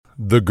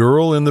The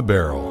Girl in the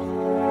Barrel.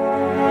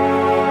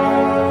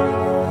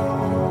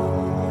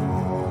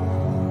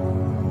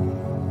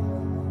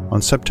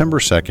 On September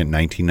 2nd,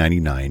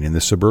 1999, in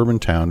the suburban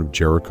town of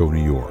Jericho,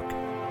 New York,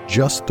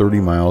 just 30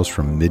 miles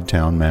from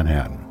Midtown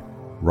Manhattan,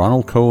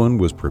 Ronald Cohen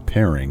was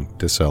preparing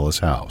to sell his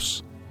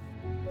house.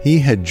 He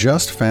had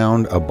just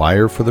found a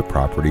buyer for the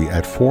property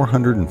at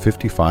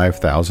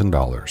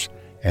 $455,000,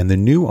 and the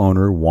new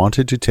owner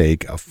wanted to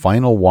take a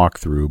final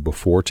walkthrough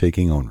before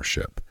taking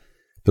ownership.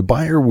 The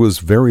buyer was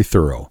very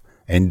thorough,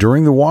 and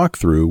during the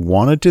walkthrough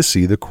wanted to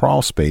see the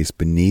crawl space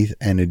beneath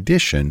an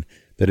addition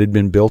that had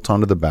been built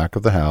onto the back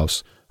of the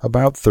house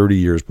about 30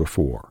 years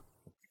before.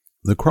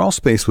 The crawl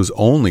space was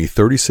only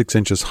 36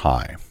 inches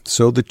high,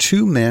 so the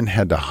two men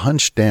had to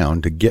hunch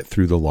down to get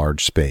through the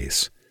large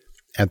space.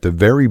 At the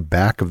very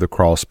back of the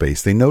crawl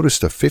space, they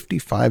noticed a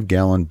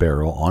 55-gallon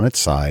barrel on its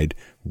side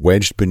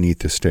wedged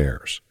beneath the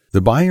stairs. The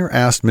buyer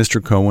asked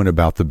Mr. Cohen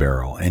about the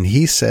barrel, and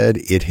he said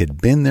it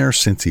had been there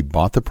since he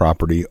bought the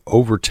property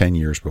over 10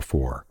 years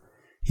before.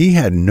 He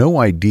had no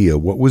idea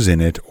what was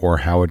in it or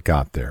how it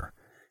got there.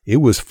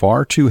 It was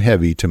far too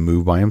heavy to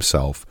move by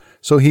himself,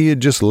 so he had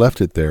just left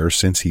it there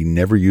since he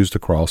never used the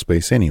crawl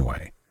space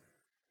anyway.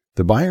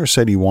 The buyer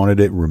said he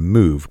wanted it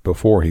removed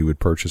before he would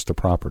purchase the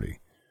property.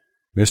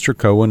 Mr.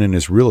 Cohen and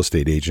his real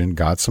estate agent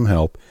got some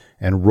help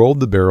and rolled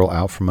the barrel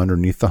out from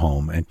underneath the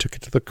home and took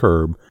it to the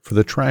curb for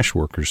the trash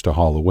workers to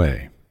haul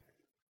away.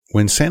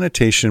 When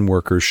sanitation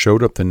workers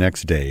showed up the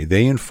next day,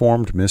 they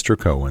informed Mr.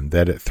 Cohen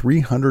that at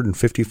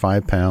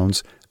 355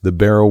 pounds, the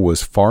barrel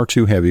was far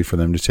too heavy for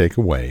them to take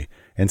away,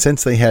 and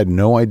since they had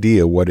no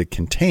idea what it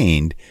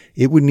contained,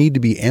 it would need to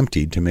be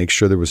emptied to make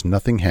sure there was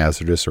nothing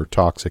hazardous or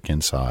toxic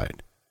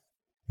inside.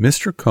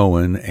 Mr.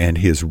 Cohen and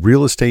his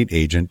real estate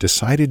agent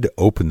decided to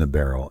open the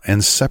barrel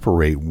and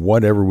separate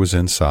whatever was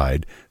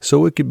inside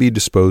so it could be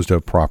disposed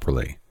of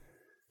properly.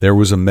 There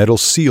was a metal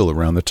seal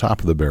around the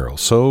top of the barrel,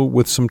 so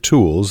with some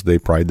tools they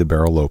pried the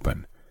barrel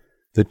open.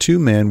 The two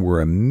men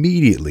were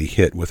immediately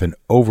hit with an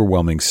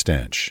overwhelming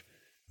stench,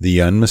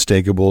 the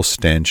unmistakable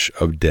stench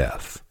of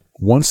death.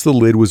 Once the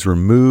lid was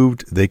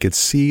removed, they could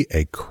see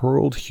a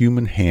curled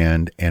human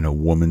hand and a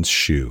woman's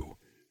shoe.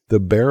 The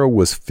barrel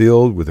was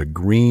filled with a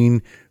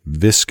green,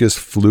 viscous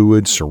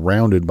fluid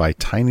surrounded by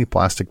tiny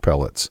plastic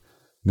pellets.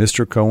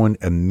 Mr. Cohen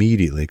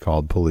immediately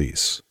called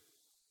police.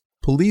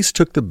 Police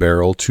took the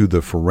barrel to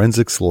the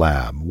forensics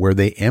lab, where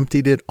they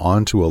emptied it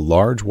onto a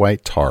large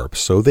white tarp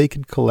so they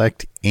could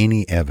collect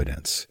any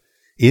evidence.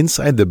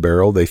 Inside the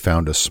barrel, they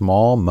found a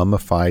small,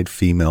 mummified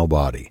female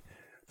body.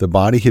 The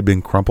body had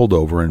been crumpled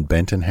over and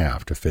bent in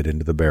half to fit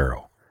into the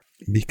barrel.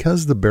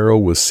 Because the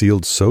barrel was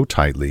sealed so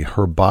tightly,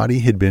 her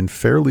body had been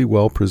fairly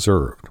well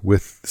preserved,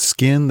 with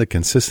skin the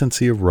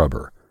consistency of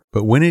rubber.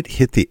 But when it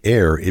hit the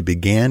air, it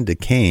began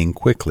decaying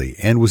quickly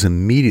and was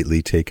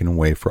immediately taken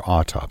away for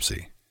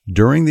autopsy.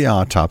 During the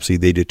autopsy,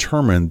 they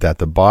determined that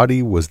the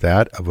body was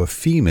that of a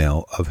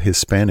female of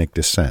Hispanic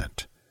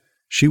descent.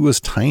 She was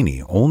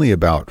tiny, only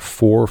about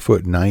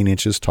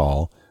 4'9"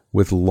 tall,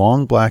 with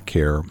long black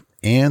hair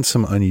and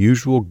some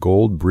unusual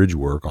gold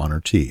bridgework on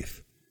her teeth.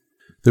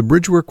 The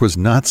bridgework was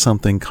not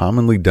something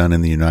commonly done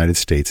in the United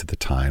States at the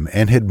time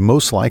and had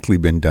most likely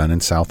been done in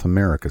South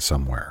America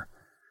somewhere.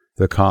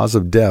 The cause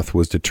of death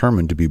was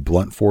determined to be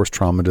blunt force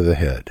trauma to the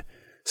head.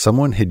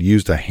 Someone had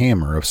used a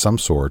hammer of some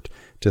sort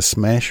to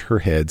smash her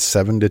head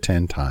 7 to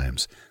 10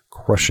 times,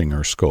 crushing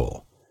her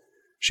skull.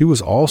 She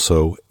was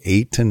also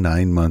 8 to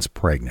 9 months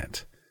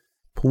pregnant.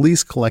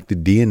 Police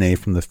collected DNA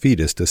from the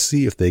fetus to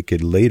see if they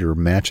could later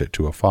match it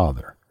to a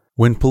father.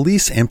 When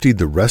police emptied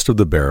the rest of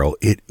the barrel,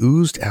 it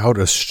oozed out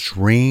a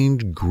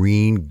strange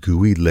green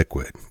gooey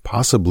liquid,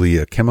 possibly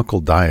a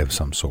chemical dye of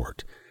some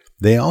sort.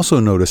 They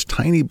also noticed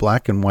tiny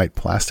black and white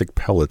plastic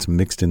pellets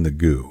mixed in the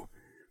goo.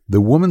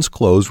 The woman's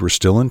clothes were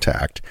still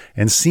intact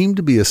and seemed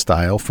to be a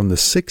style from the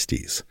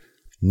 60s.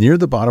 Near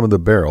the bottom of the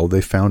barrel,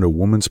 they found a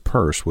woman's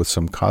purse with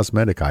some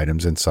cosmetic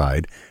items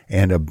inside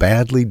and a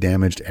badly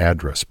damaged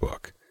address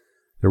book.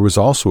 There was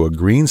also a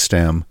green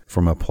stem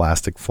from a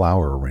plastic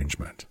flower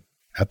arrangement.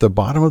 At the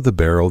bottom of the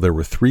barrel, there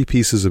were 3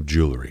 pieces of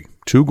jewelry,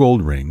 2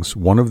 gold rings,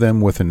 one of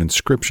them with an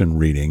inscription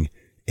reading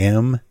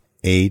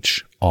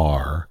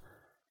MHR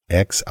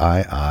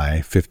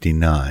XII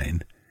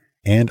 59,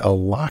 and a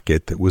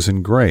locket that was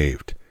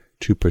engraved,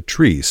 "To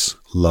Patrice,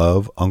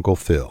 love Uncle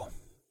Phil."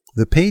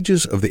 The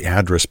pages of the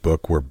address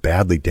book were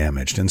badly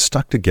damaged and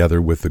stuck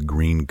together with the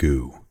green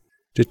goo.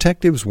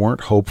 Detectives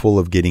weren't hopeful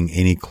of getting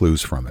any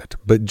clues from it,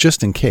 but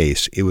just in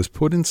case, it was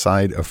put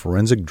inside a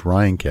forensic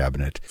drying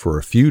cabinet for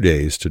a few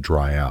days to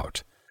dry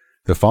out.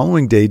 The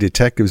following day,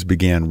 detectives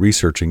began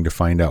researching to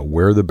find out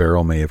where the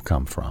barrel may have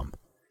come from.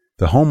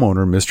 The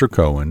homeowner, Mr.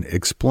 Cohen,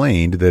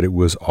 explained that it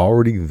was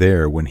already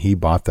there when he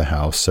bought the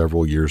house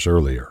several years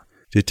earlier.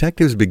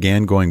 Detectives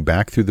began going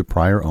back through the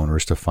prior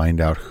owners to find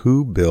out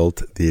who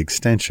built the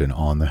extension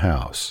on the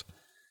house.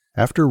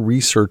 After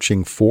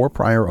researching 4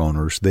 prior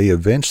owners, they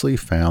eventually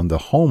found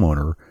the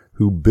homeowner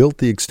who built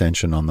the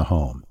extension on the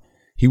home.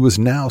 He was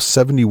now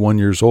 71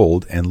 years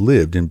old and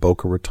lived in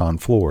Boca Raton,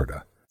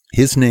 Florida.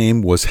 His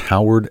name was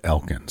Howard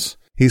Elkins.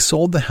 He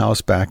sold the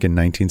house back in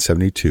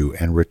 1972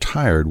 and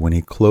retired when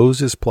he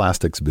closed his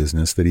plastics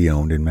business that he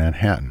owned in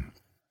Manhattan.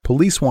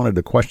 Police wanted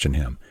to question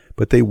him,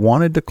 but they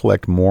wanted to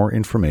collect more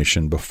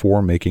information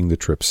before making the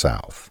trip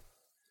south.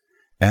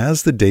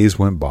 As the days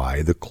went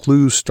by, the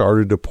clues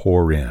started to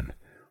pour in.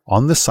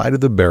 On the side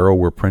of the barrel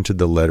were printed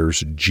the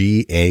letters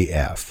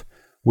GAF,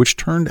 which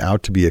turned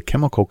out to be a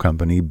chemical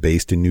company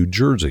based in New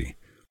Jersey.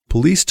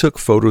 Police took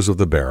photos of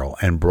the barrel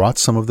and brought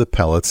some of the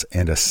pellets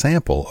and a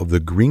sample of the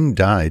green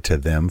dye to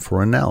them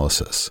for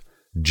analysis.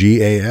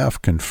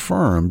 GAF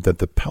confirmed that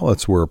the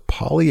pellets were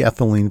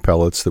polyethylene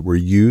pellets that were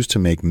used to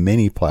make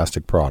many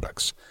plastic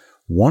products.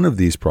 One of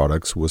these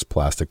products was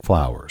plastic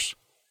flowers.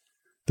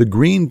 The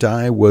green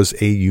dye was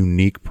a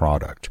unique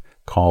product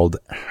called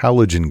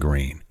halogen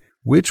green,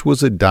 which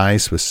was a dye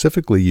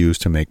specifically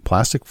used to make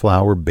plastic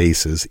flower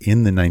bases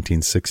in the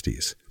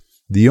 1960s.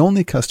 The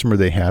only customer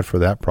they had for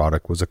that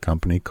product was a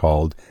company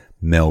called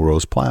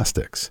Melrose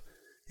Plastics.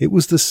 It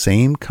was the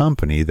same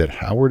company that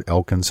Howard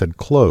Elkins had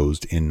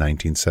closed in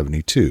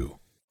 1972.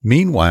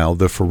 Meanwhile,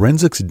 the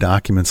forensics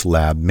documents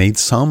lab made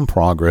some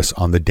progress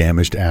on the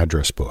damaged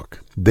address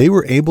book. They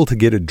were able to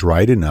get it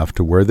dried enough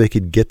to where they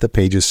could get the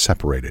pages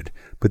separated,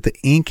 but the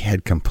ink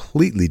had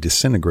completely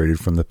disintegrated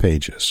from the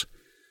pages.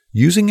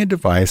 Using a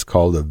device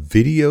called a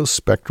video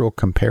spectral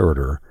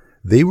comparator,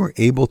 they were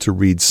able to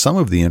read some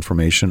of the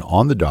information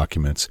on the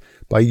documents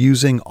by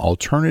using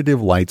alternative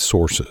light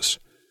sources.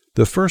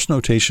 The first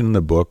notation in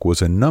the book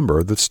was a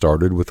number that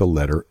started with the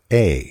letter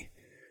A.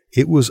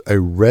 It was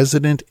a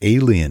resident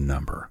alien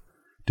number.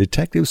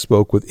 Detectives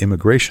spoke with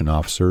immigration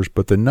officers,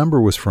 but the number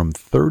was from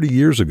 30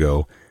 years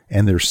ago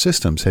and their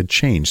systems had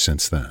changed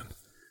since then.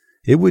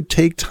 It would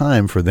take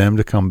time for them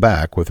to come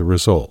back with a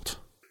result.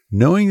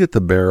 Knowing that the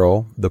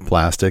barrel, the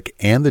plastic,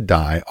 and the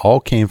dye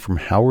all came from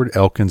Howard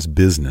Elkins'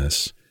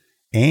 business,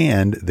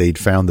 and they'd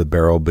found the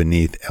barrel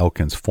beneath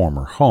Elkins'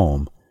 former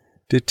home,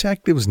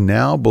 detectives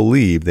now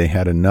believed they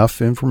had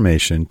enough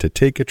information to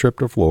take a trip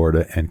to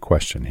Florida and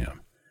question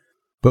him.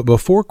 But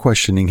before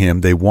questioning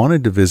him, they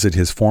wanted to visit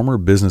his former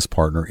business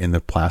partner in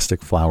the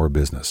plastic flower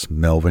business,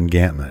 Melvin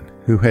Gantman,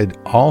 who had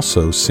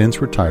also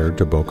since retired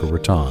to Boca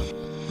Raton.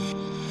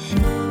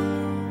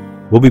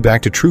 We'll be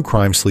back to True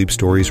Crime Sleep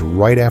Stories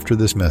right after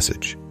this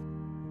message.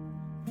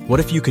 What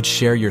if you could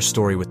share your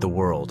story with the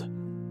world?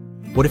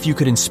 What if you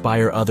could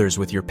inspire others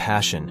with your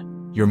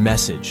passion, your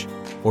message,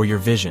 or your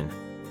vision?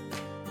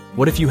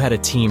 What if you had a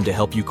team to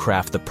help you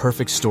craft the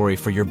perfect story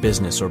for your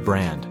business or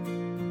brand?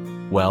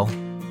 Well,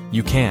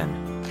 you can.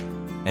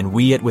 And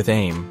we at With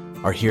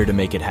AIM are here to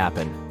make it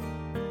happen.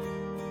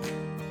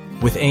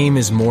 With AIM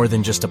is more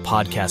than just a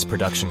podcast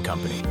production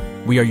company.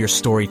 We are your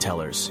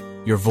storytellers,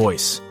 your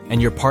voice, and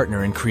your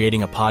partner in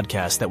creating a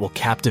podcast that will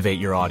captivate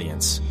your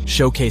audience,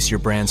 showcase your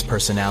brand's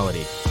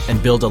personality,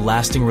 and build a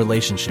lasting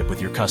relationship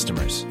with your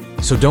customers.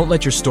 So don't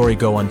let your story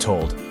go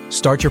untold.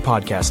 Start your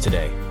podcast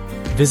today.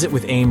 Visit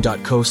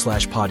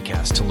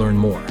withaim.co/podcast to learn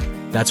more.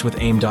 That's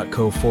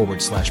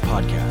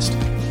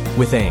withaim.co/podcast.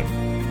 With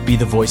AIM, be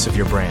the voice of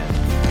your brand.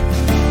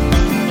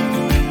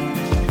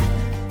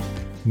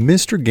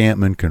 Mr.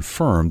 Gantman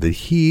confirmed that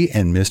he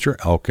and Mr.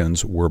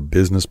 Elkins were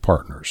business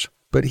partners,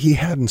 but he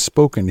hadn't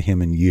spoken to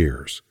him in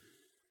years.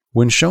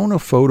 When shown a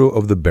photo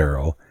of the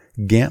barrel,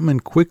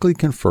 Gantman quickly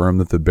confirmed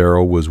that the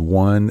barrel was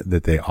one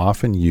that they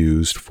often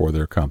used for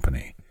their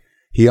company.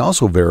 He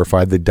also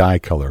verified the dye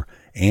color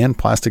and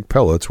plastic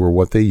pellets were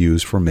what they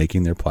used for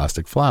making their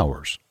plastic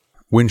flowers.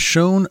 When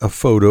shown a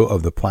photo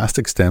of the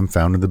plastic stem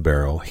found in the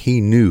barrel,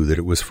 he knew that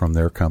it was from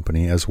their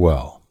company as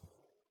well.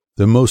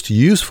 The most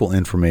useful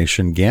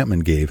information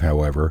Gantman gave,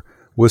 however,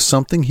 was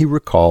something he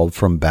recalled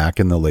from back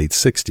in the late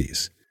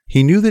 60s.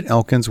 He knew that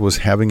Elkins was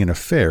having an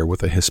affair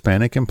with a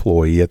Hispanic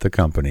employee at the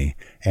company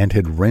and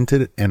had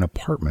rented an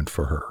apartment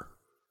for her.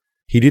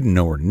 He didn't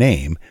know her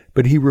name,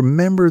 but he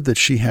remembered that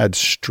she had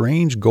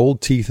strange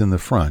gold teeth in the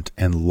front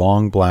and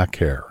long black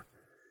hair.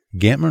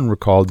 Gantman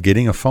recalled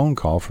getting a phone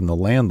call from the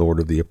landlord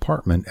of the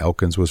apartment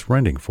Elkins was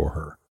renting for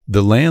her.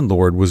 The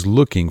landlord was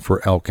looking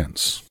for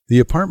Elkins. The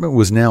apartment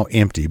was now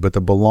empty, but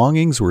the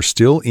belongings were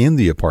still in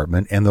the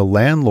apartment, and the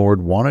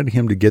landlord wanted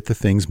him to get the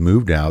things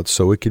moved out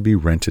so it could be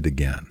rented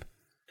again.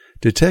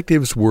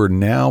 Detectives were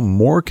now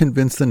more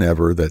convinced than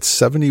ever that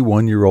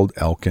 71-year-old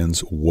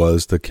Elkins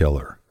was the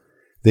killer.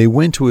 They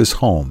went to his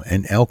home,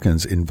 and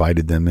Elkins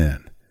invited them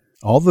in.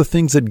 All the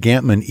things that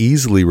Gantman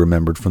easily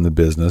remembered from the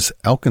business,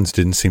 Elkins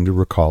didn't seem to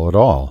recall at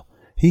all.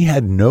 He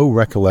had no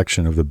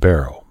recollection of the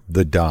barrel,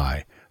 the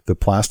dye, the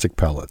plastic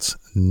pellets,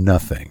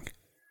 nothing.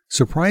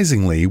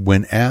 Surprisingly,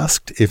 when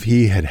asked if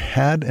he had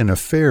had an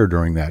affair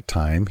during that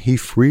time, he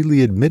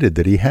freely admitted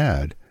that he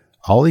had.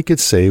 All he could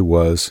say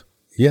was,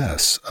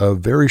 "Yes, a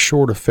very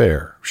short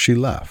affair. She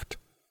left."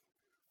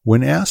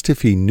 When asked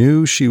if he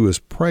knew she was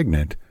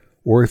pregnant,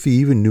 or if he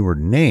even knew her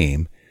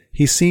name,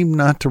 he seemed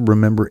not to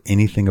remember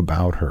anything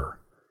about her.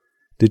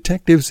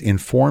 Detectives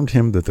informed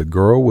him that the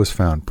girl was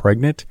found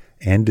pregnant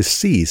and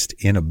deceased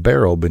in a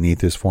barrel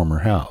beneath his former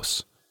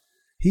house.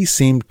 He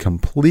seemed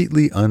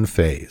completely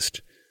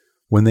unfazed.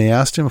 When they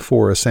asked him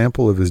for a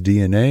sample of his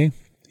DNA,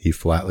 He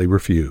flatly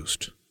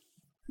refused.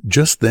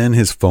 Just then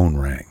his phone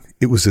rang.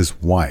 It was his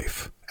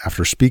wife.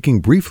 After speaking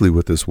briefly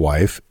with his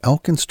wife,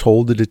 Elkins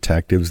told the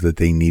detectives that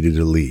they needed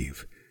to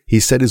leave. He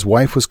said his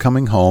wife was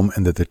coming home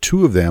and that the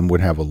two of them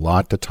would have a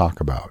lot to talk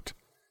about.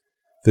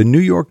 The New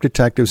York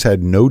detectives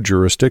had no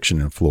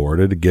jurisdiction in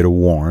Florida to get a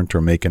warrant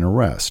or make an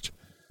arrest.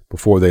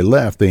 Before they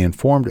left, they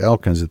informed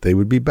Elkins that they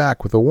would be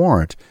back with a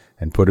warrant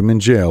and put him in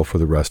jail for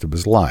the rest of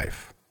his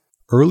life.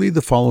 Early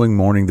the following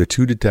morning, the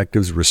two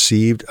detectives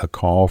received a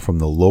call from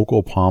the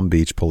local Palm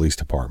Beach Police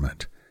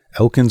Department.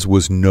 Elkins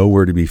was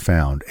nowhere to be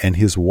found, and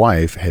his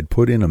wife had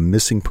put in a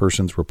missing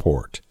persons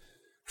report.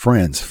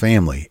 Friends,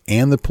 family,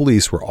 and the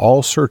police were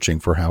all searching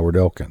for Howard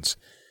Elkins.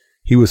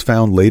 He was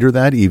found later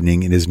that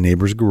evening in his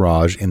neighbor's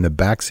garage in the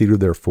backseat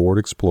of their Ford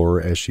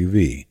Explorer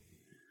SUV.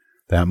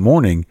 That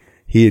morning,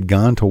 he had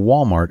gone to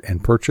Walmart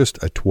and purchased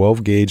a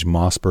 12-gauge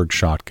Mossberg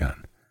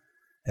shotgun.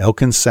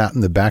 Elkins sat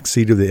in the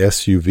backseat of the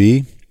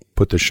SUV,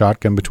 put the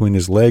shotgun between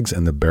his legs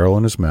and the barrel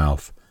in his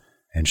mouth,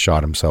 and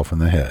shot himself in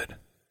the head.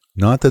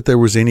 Not that there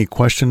was any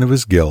question of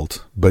his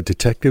guilt, but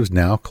detectives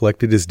now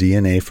collected his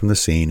DNA from the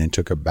scene and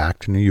took it back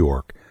to New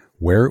York,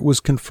 where it was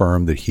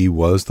confirmed that he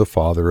was the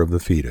father of the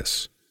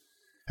fetus.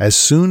 As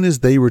soon as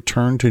they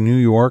returned to New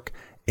York,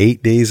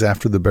 8 days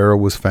after the barrel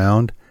was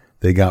found,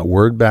 they got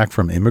word back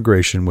from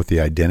immigration with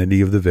the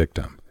identity of the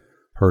victim.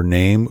 Her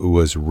name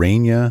was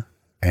Raina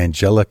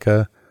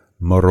Angelica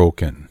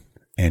Moroccan,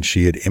 and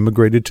she had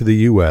immigrated to the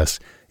U.S.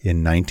 in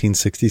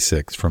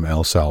 1966 from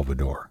El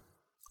Salvador.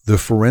 The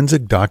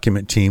forensic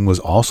document team was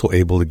also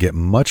able to get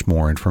much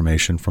more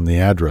information from the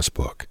address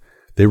book.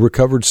 They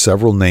recovered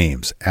several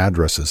names,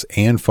 addresses,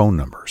 and phone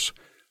numbers.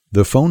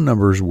 The phone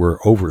numbers were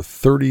over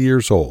 30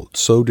 years old,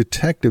 so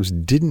detectives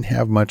didn't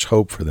have much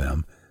hope for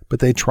them, but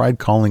they tried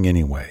calling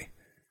anyway.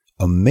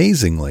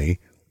 Amazingly,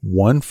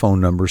 one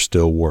phone number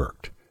still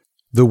worked.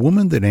 The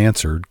woman that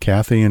answered,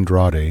 Kathy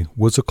Andrade,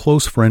 was a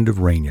close friend of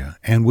Raina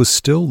and was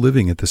still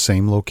living at the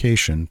same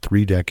location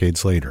 3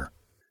 decades later.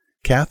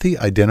 Kathy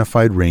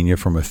identified Raina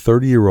from a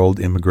 30-year-old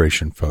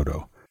immigration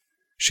photo.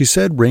 She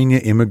said Raina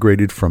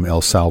immigrated from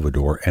El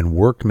Salvador and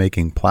worked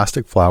making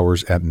plastic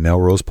flowers at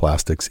Melrose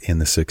Plastics in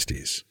the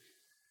 60s.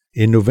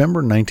 In November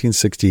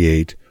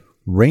 1968,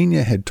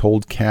 Raina had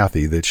told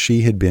Kathy that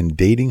she had been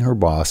dating her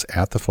boss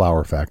at the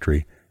flower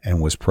factory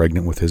and was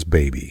pregnant with his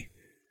baby.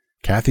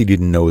 Kathy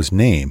didn't know his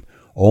name,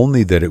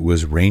 only that it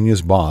was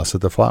Raina's boss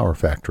at the flower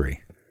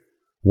factory.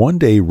 One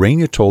day,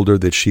 Raina told her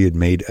that she had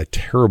made a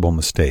terrible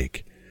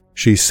mistake.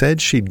 She said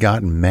she'd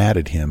gotten mad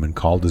at him and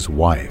called his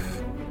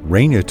wife.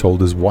 Raina told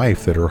his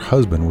wife that her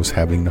husband was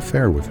having an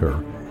affair with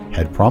her,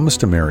 had promised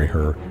to marry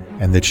her,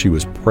 and that she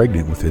was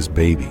pregnant with his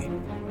baby.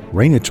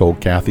 Raina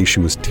told Kathy she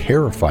was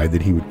terrified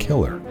that he would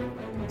kill her.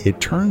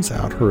 It turns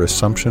out her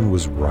assumption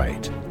was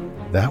right.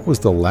 That was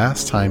the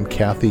last time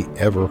Kathy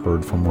ever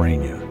heard from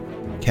Raina.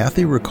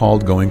 Kathy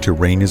recalled going to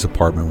Raina's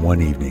apartment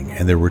one evening,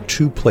 and there were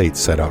 2 plates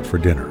set out for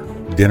dinner.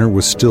 Dinner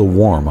was still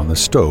warm on the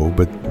stove,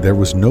 but there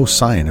was no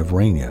sign of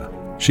Raina.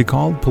 She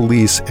called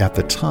police at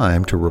the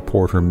time to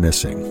report her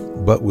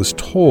missing, but was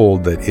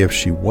told that if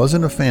she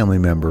wasn't a family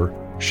member,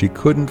 she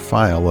couldn't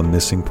file a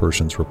missing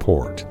persons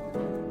report.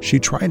 She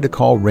tried to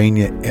call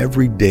Raina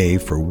every day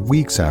for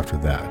weeks after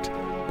that,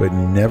 but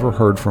never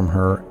heard from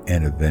her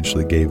and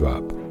eventually gave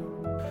up.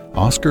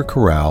 Oscar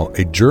Corral,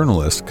 a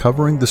journalist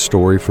covering the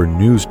story for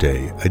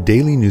Newsday, a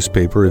daily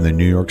newspaper in the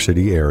New York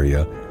City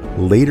area,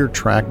 later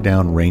tracked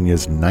down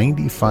Raina's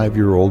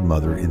 95-year-old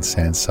mother in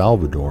San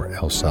Salvador,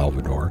 El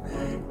Salvador,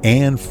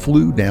 and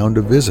flew down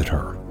to visit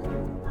her.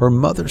 Her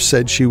mother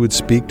said she would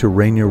speak to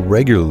Raina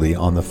regularly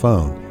on the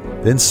phone.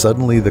 Then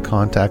suddenly the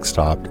contact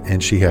stopped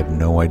and she had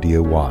no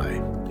idea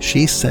why.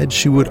 She said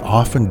she would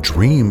often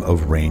dream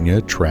of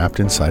Raina trapped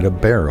inside a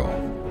barrel.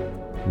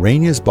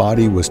 Raina's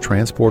body was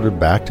transported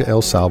back to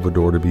El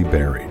Salvador to be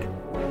buried.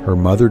 Her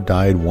mother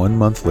died 1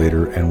 month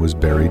later and was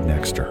buried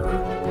next to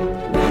her.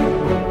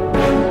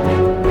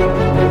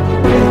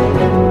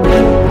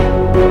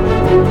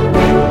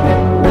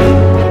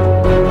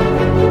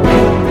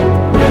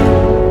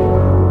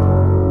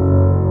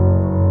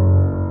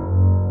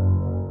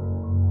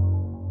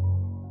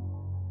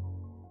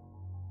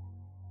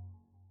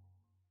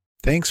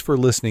 Thanks for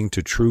listening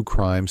to True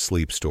Crime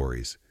Sleep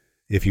Stories.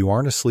 If you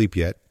aren't asleep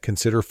yet,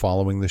 consider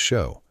following the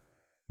show.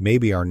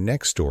 Maybe our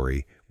next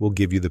story will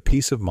give you the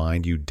peace of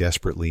mind you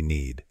desperately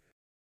need.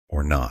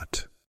 Or not.